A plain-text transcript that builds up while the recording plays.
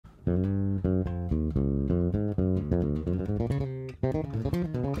So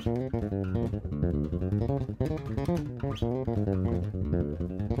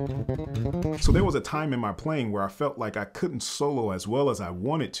there was a time in my playing where I felt like I couldn't solo as well as I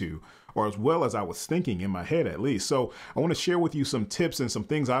wanted to, or as well as I was thinking in my head at least. So I want to share with you some tips and some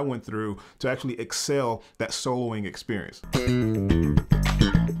things I went through to actually excel that soloing experience.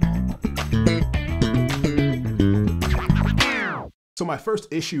 So my first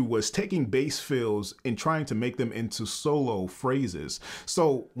issue was taking bass fills and trying to make them into solo phrases.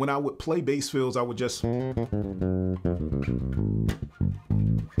 So when I would play bass fills, I would just...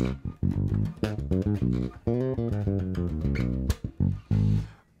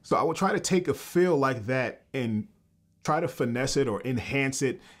 So I would try to take a fill like that and try to finesse it or enhance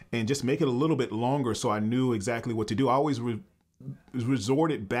it and just make it a little bit longer so I knew exactly what to do. I always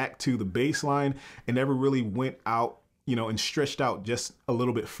resorted back to the bass line and never really went out, you know, and stretched out just a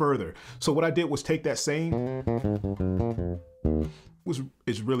little bit further. So what I did was take that same,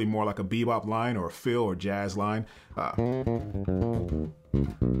 it's really more like a bebop line or a fill or jazz line.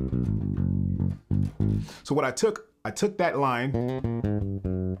 So what I took that line,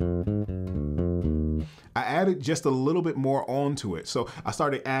 I added just a little bit more onto it. So I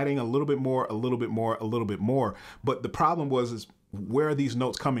started adding a little bit more, a little bit more, a little bit more. But the problem was, where are these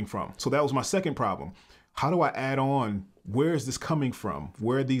notes coming from? So that was my second problem. How do I add on? Where is this coming from?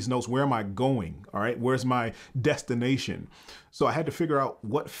 Where are these notes? Where am I going? All right, where's my destination? So I had to figure out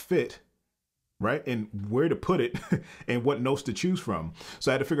what fit, right, and where to put it and what notes to choose from.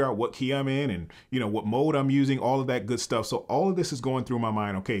 So I had to figure out what key I'm in and, you know, what mode I'm using, all of that good stuff. So all of this is going through my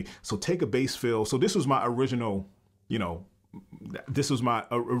mind. Okay, so take a bass fill. So this was my original, you know, this was my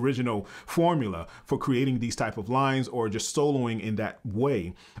original formula for creating these type of lines or just soloing in that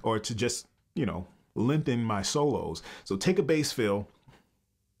way, or to just, you know, lengthen my solos. So take a bass fill,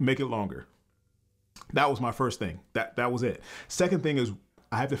 make it longer. That was my first thing. That was it. Second thing is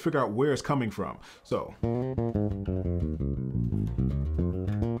I have to figure out where it's coming from. So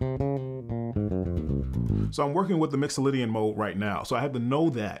I'm working with the Mixolydian mode right now. So I have to know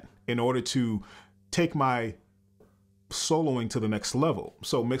that in order to take my soloing to the next level.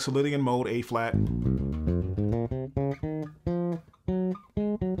 So Mixolydian mode, A flat.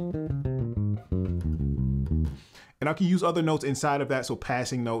 And I can use other notes inside of that, so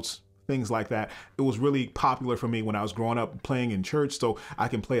passing notes, things like that. It was really popular for me when I was growing up playing in church, so I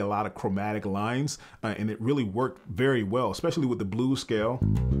can play a lot of chromatic lines, and it really worked very well, especially with the blues scale.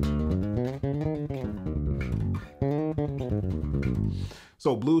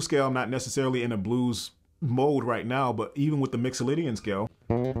 So blues scale, I'm not necessarily in a blues mode right now, but even with the Mixolydian scale.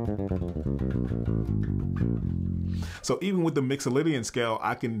 So even with the Mixolydian scale,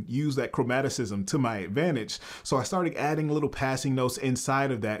 I can use that chromaticism to my advantage. So I started adding little passing notes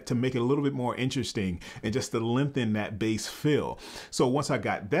inside of that to make it a little bit more interesting and just to lengthen that bass fill. So once I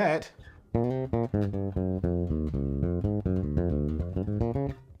got that,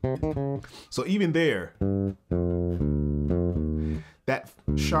 so even there, that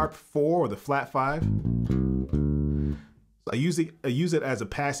sharp 4 or the flat 5, I use it as a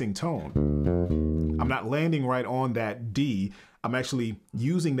passing tone. I'm not landing right on that D. I'm actually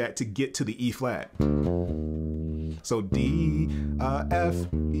using that to get to the E flat. So D, F,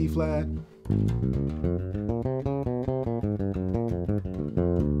 E flat.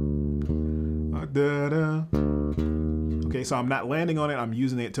 Da, da. Okay, so I'm not landing on it, I'm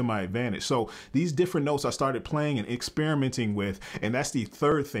using it to my advantage. So these different notes I started playing and experimenting with, and that's the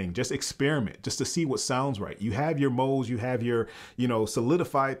third thing, just experiment, just to see what sounds right. You have your modes, you have your, you know,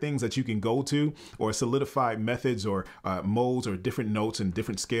 solidified things that you can go to, or solidified methods or modes or different notes and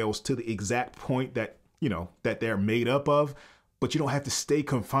different scales to the exact point that, you know, that they're made up of, but you don't have to stay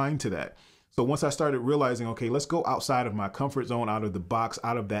confined to that. So once I started realizing, okay, let's go outside of my comfort zone, out of the box,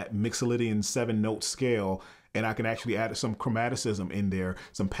 out of that Mixolydian 7-note scale, and I can actually add some chromaticism in there,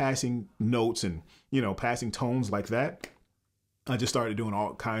 some passing notes and, you know, passing tones like that. I just started doing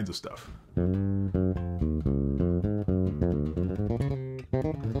all kinds of stuff.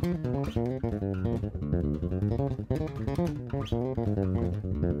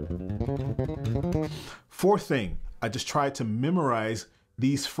 Fourth thing, I just tried to memorize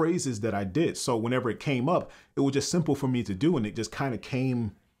these phrases that I did. So whenever it came up, it was just simple for me to do, and it just kind of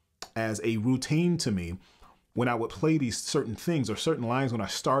came as a routine to me when I would play these certain things or certain lines when I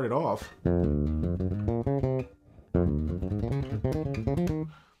started off.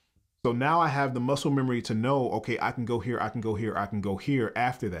 So now I have the muscle memory to know, okay, I can go here, I can go here, I can go here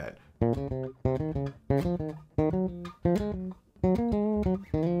after that.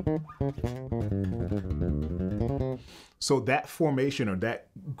 So that formation or that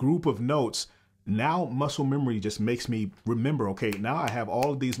group of notes, now muscle memory just makes me remember, okay, now I have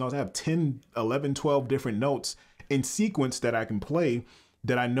all of these notes. I have 10, 11, 12 different notes in sequence that I can play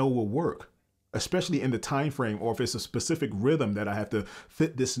that I know will work, especially in the time frame, or if it's a specific rhythm that I have to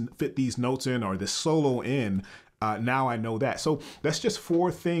fit these notes in, or this solo in. Now I know that. So that's just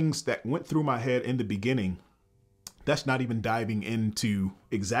 4 things that went through my head in the beginning. That's not even diving into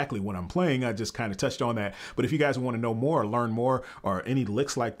exactly what I'm playing. I just kind of touched on that. But if you guys want to know more or learn more or any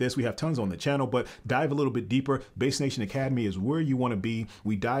licks like this, we have tons on the channel, but dive a little bit deeper. Bass Nation Academy is where you want to be.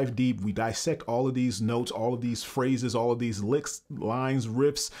 We dive deep. We dissect all of these notes, all of these phrases, all of these licks, lines,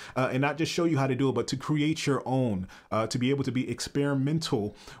 riffs, and not just show you how to do it, but to create your own, to be able to be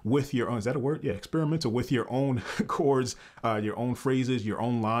experimental with your own. Is that a word? Yeah, experimental with your own chords, your own phrases, your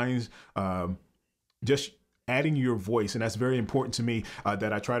own lines, just adding your voice. And that's very important to me,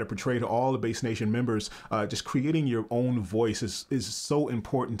 that I try to portray to all the Bass Nation members. Just creating your own voice is so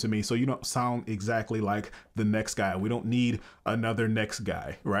important to me, so you don't sound exactly like the next guy. We don't need another next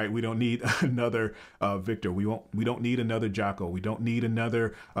guy, right? We don't need another Victor. We don't need another Jocko. We don't need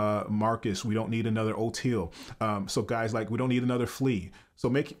another Marcus. We don't need another Otil. So guys, like, we don't need another Flea. So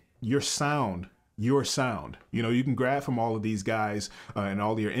make your sound your sound. You know, you can grab from all of these guys and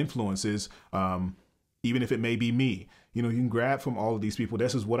all your influences, even if it may be me. You know, you can grab from all of these people.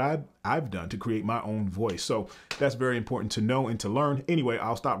 This is what I've done to create my own voice. So that's very important to know and to learn. Anyway,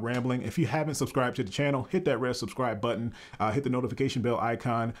 I'll stop rambling. If you haven't subscribed to the channel, hit that red subscribe button. Hit the notification bell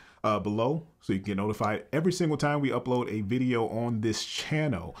icon below so you can get notified every single time we upload a video on this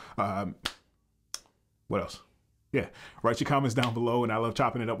channel. What else? Yeah, write your comments down below, and I love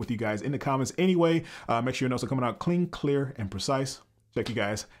chopping it up with you guys in the comments anyway. Make sure your notes are coming out clean, clear, and precise. Check you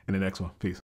guys in the next one. Peace.